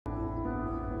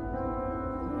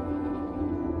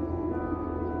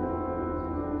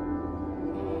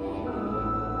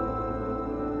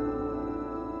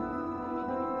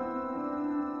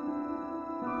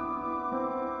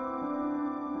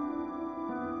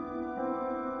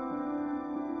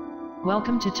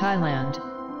Welcome to Thailand,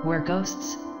 where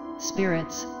ghosts,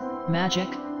 spirits, magic,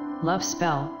 love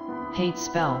spell, hate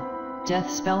spell, death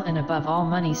spell and above all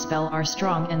money spell are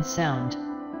strong and sound.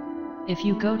 If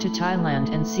you go to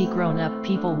Thailand and see grown-up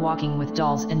people walking with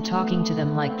dolls and talking to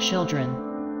them like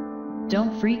children,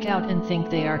 don't freak out and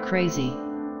think they are crazy.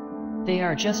 They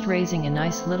are just raising a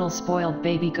nice little spoiled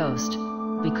baby ghost,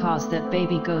 because that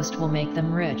baby ghost will make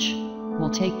them rich,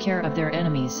 will take care of their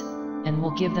enemies, and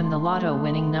will give them the lotto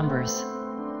winning numbers.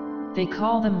 They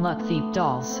call them luck thief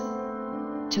dolls.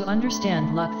 To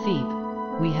understand luck thief,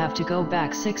 we have to go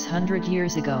back 600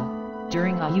 years ago,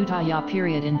 during Ayutthaya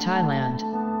period in Thailand,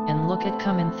 and look at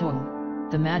Kuman Thong,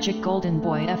 the magic golden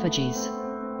boy effigies.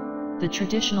 The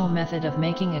traditional method of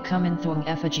making a Kuman Thong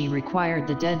effigy required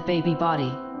the dead baby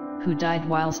body, who died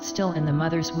whilst still in the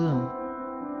mother's womb.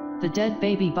 The dead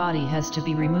baby body has to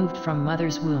be removed from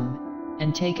mother's womb,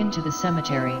 and taken to the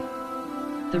cemetery.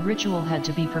 The ritual had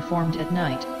to be performed at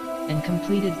night, and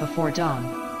completed before dawn.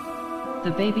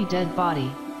 The baby dead body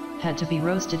had to be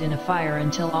roasted in a fire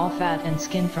until all fat and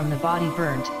skin from the body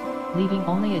burnt, leaving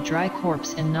only a dry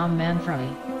corpse and nam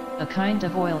manfrui, a kind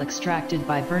of oil extracted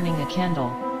by burning a candle,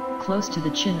 close to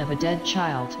the chin of a dead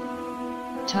child.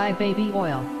 Thai baby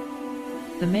oil.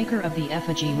 The maker of the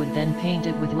effigy would then paint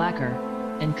it with lacquer,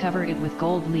 and cover it with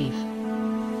gold leaf.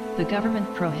 The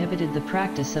government prohibited the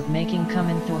practice of making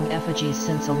Kuman Thong effigies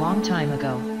since a long time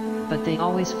ago, but they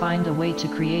always find a way to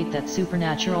create that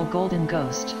supernatural golden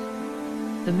ghost.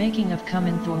 The making of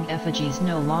Kuman Thong effigies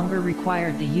no longer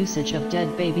required the usage of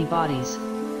dead baby bodies,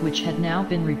 which had now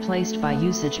been replaced by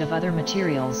usage of other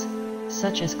materials,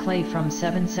 such as clay from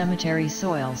 7 cemetery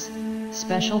soils,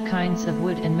 special kinds of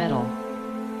wood and metal.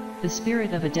 The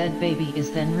spirit of a dead baby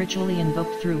is then ritually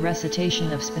invoked through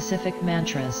recitation of specific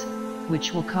mantras,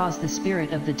 which will cause the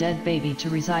spirit of the dead baby to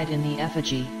reside in the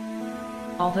effigy.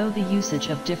 Although the usage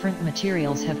of different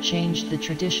materials have changed the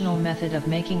traditional method of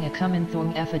making a Kuman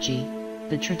Thong effigy,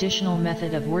 the traditional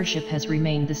method of worship has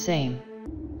remained the same.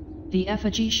 The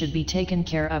effigy should be taken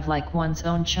care of like one's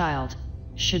own child,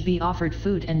 should be offered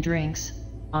food and drinks,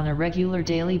 on a regular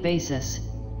daily basis,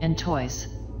 and toys.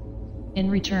 In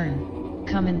return,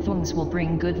 Kuman Thongs will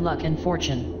bring good luck and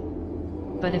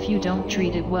fortune. But if you don't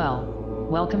treat it well,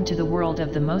 welcome to the world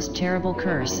of the most terrible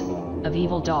curse, of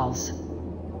evil dolls.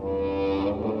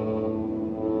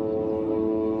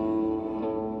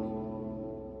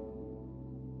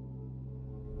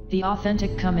 The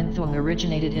authentic Kuman Thong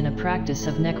originated in a practice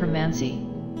of necromancy.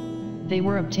 They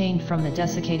were obtained from the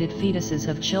desiccated fetuses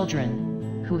of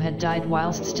children, who had died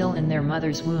whilst still in their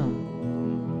mother's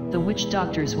womb. The witch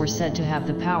doctors were said to have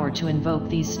the power to invoke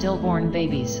these stillborn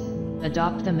babies,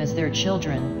 adopt them as their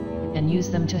children, and use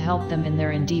them to help them in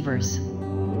their endeavours.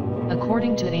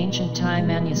 According to ancient Thai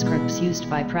manuscripts used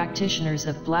by practitioners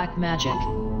of black magic,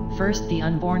 first the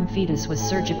unborn fetus was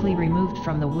surgically removed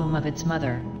from the womb of its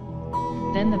mother.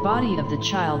 Then the body of the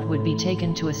child would be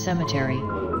taken to a cemetery,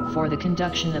 for the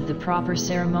conduction of the proper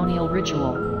ceremonial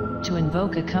ritual, to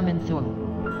invoke a Kuman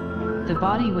Thong. The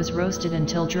body was roasted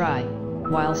until dry,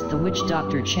 whilst the witch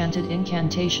doctor chanted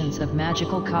incantations of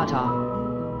magical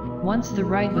kata. Once the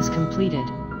rite was completed,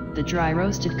 the dry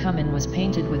roasted Kuman was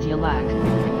painted with Ya Lak,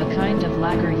 a kind of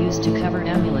lacquer used to cover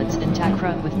amulets in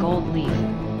Takrut with gold leaf,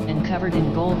 and covered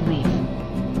in gold leaf.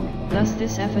 Thus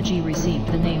this effigy received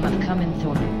the name of Kuman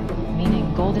Thong,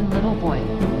 meaning golden little boy.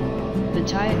 The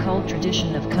Thai occult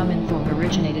tradition of Kuman Thong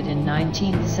originated in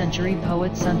 19th century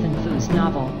poet Sun Phu's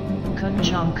novel, Kun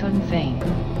Chong Kun Fain.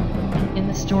 In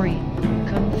the story,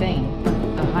 Kun Fain,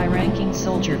 a high-ranking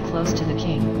soldier close to the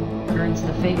king, earns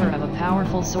the favor of a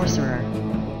powerful sorcerer.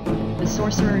 The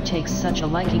sorcerer takes such a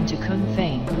liking to Kun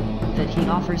Fain, that he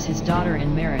offers his daughter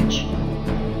in marriage.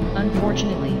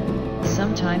 Unfortunately,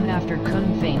 sometime after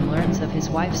Kun Fain learns of his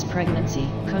wife's pregnancy,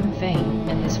 Kun Fain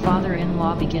and his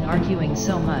father-in-law begin arguing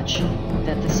so much,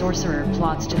 that the sorcerer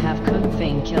plots to have Kun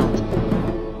Fain killed.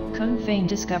 Kun Fain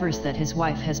discovers that his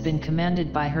wife has been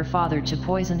commanded by her father to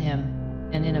poison him,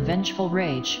 and in a vengeful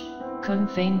rage, Kun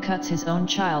Fain cuts his own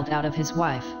child out of his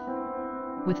wife.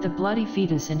 With the bloody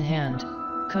fetus in hand,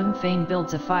 Kun Fain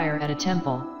builds a fire at a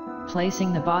temple,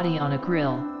 placing the body on a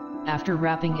grill, after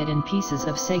wrapping it in pieces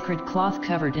of sacred cloth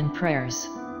covered in prayers.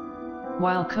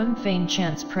 While Kun Fain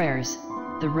chants prayers,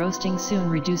 the roasting soon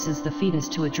reduces the fetus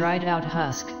to a dried out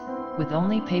husk, with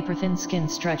only paper-thin skin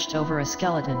stretched over a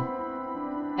skeleton.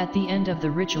 At the end of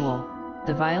the ritual,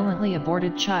 the violently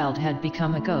aborted child had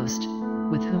become a ghost,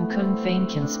 with whom Kun Fain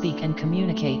can speak and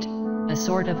communicate, a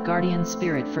sort of guardian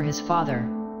spirit for his father.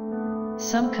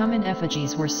 Some Kuman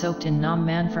effigies were soaked in nam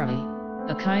manfrui,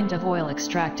 a kind of oil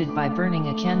extracted by burning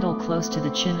a candle close to the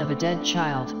chin of a dead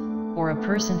child, or a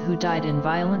person who died in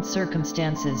violent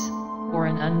circumstances, or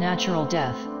an unnatural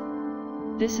death.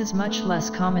 This is much less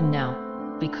common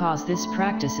now, because this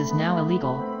practice is now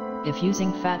illegal, if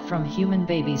using fat from human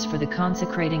babies for the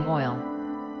consecrating oil.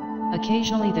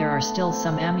 Occasionally there are still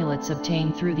some amulets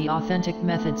obtained through the authentic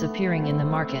methods appearing in the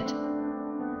market.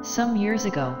 Some years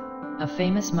ago, a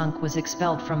famous monk was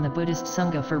expelled from the Buddhist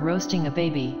Sangha for roasting a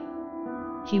baby.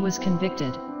 He was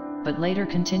convicted, but later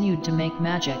continued to make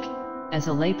magic, as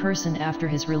a layperson after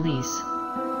his release.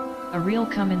 A real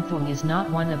Kuman Thong is not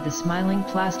one of the smiling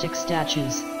plastic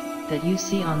statues that you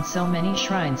see on so many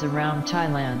shrines around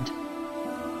Thailand.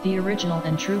 The original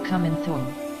and true Kuman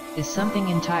Thong is something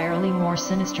entirely more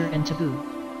sinister and taboo,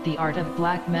 the art of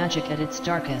black magic at its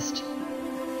darkest.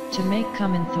 To make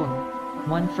Kuman Thong,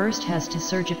 one first has to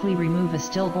surgically remove a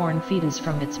stillborn fetus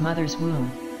from its mother's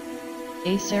womb.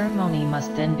 A ceremony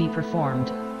must then be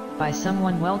performed by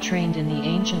someone well trained in the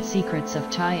ancient secrets of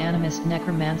Thai animist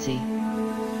necromancy.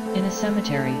 In a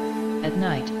cemetery, at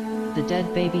night, the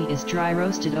dead baby is dry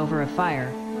roasted over a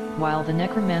fire, while the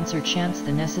necromancer chants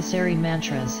the necessary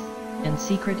mantras and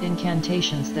secret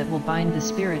incantations that will bind the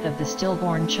spirit of the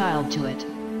stillborn child to it.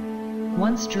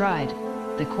 Once dried,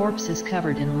 the corpse is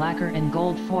covered in lacquer and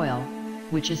gold foil,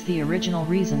 which is the original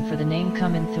reason for the name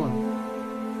Kuman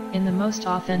Thong. In the most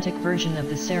authentic version of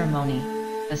the ceremony,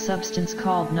 a substance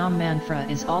called nam manfra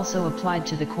is also applied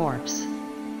to the corpse.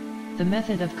 The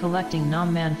method of collecting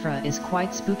nam manfra is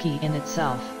quite spooky in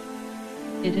itself.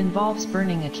 It involves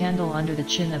burning a candle under the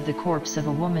chin of the corpse of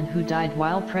a woman who died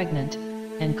while pregnant,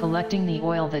 and collecting the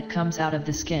oil that comes out of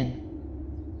the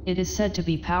skin. It is said to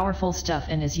be powerful stuff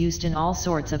and is used in all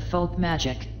sorts of folk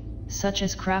magic, such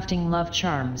as crafting love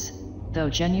charms, though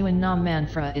genuine nam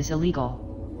manfra is illegal.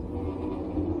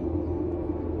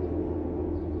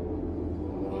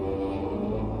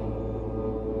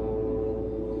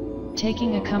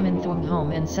 Taking a Kuman Thong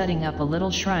home and setting up a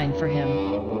little shrine for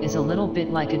him is a little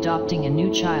bit like adopting a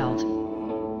new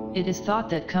child. It is thought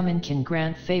that Kuman can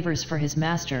grant favors for his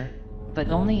master, but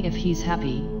only if he's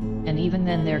happy, and even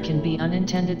then there can be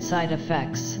unintended side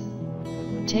effects.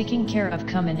 Taking care of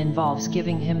Kuman involves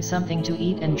giving him something to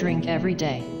eat and drink every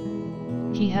day.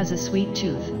 He has a sweet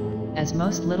tooth, as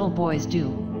most little boys do,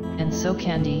 and so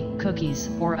candy, cookies,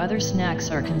 or other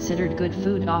snacks are considered good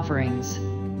food offerings.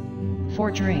 For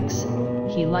drinks,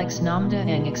 he likes Nam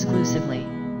Daeng exclusively.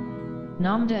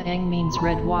 Nam Daeng means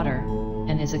red water,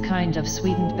 and is a kind of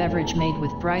sweetened beverage made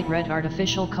with bright red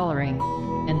artificial coloring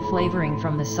and flavoring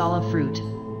from the sala fruit.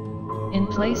 In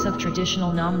place of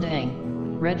traditional Nam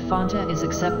Daeng, red Fanta is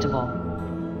acceptable.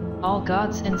 All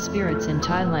gods and spirits in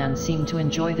Thailand seem to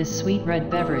enjoy this sweet red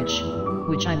beverage,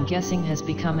 which I'm guessing has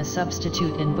become a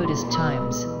substitute in Buddhist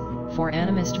times for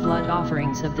animist blood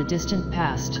offerings of the distant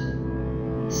past.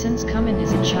 Since Kuman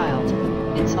is a child,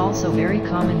 it's also very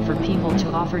common for people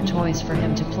to offer toys for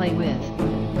him to play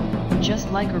with.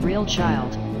 Just like a real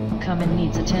child, Kuman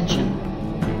needs attention.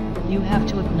 You have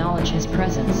to acknowledge his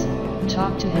presence,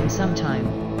 talk to him sometime,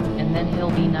 and then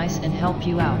he'll be nice and help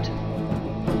you out.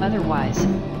 Otherwise,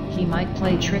 he might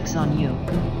play tricks on you.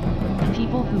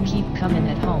 People who keep Kuman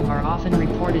at home are often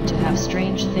reported to have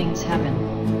strange things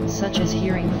happen, such as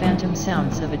hearing phantom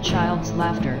sounds of a child's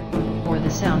laughter, or the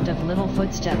sound of little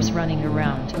footsteps running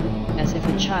around, as if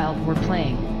a child were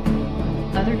playing.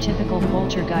 Other typical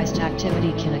poltergeist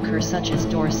activity can occur, such as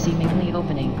doors seemingly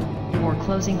opening, or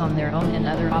closing on their own, and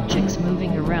other objects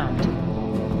moving around.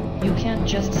 You can't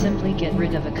just simply get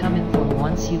rid of a Kuman Thong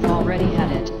once you've already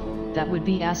had it. That would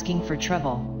be asking for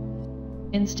trouble.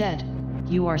 Instead,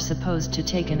 you are supposed to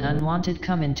take an unwanted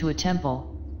Kuman to a temple,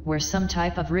 where some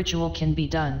type of ritual can be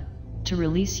done, to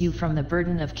release you from the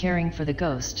burden of caring for the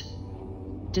ghost.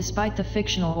 Despite the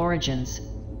fictional origins,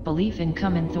 belief in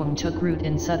Kuman Thong took root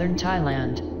in southern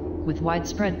Thailand, with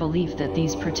widespread belief that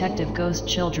these protective ghost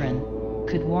children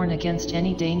could warn against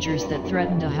any dangers that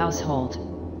threatened a household.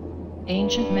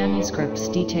 Ancient manuscripts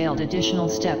detailed additional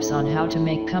steps on how to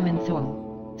make Kuman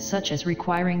Thong, such as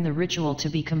requiring the ritual to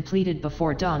be completed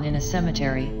before dawn in a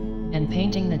cemetery, and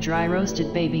painting the dry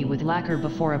roasted baby with lacquer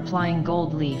before applying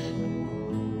gold leaf.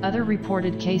 Other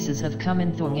reported cases of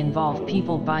Kuman Thong involve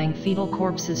people buying fetal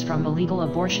corpses from illegal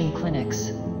abortion clinics.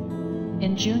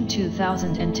 In June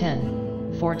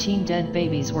 2010, 14 dead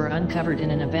babies were uncovered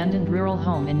in an abandoned rural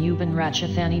home in Ubon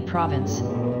Ratchathani province,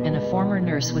 and a former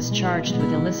nurse was charged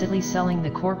with illicitly selling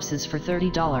the corpses for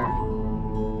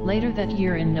 $30. Later that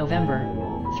year in November,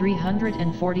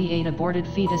 348 aborted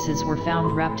fetuses were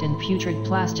found wrapped in putrid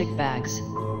plastic bags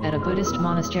at a Buddhist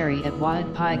monastery at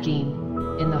Wat Pai Gin,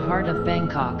 in the heart of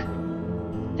Bangkok.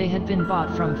 They had been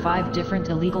bought from 5 different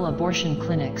illegal abortion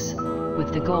clinics,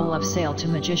 with the goal of sale to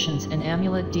magicians and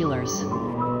amulet dealers.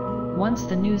 Once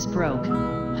the news broke,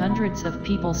 hundreds of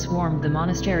people swarmed the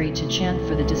monastery to chant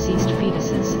for the deceased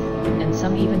fetuses, and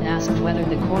some even asked whether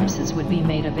the corpses would be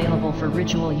made available for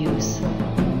ritual use.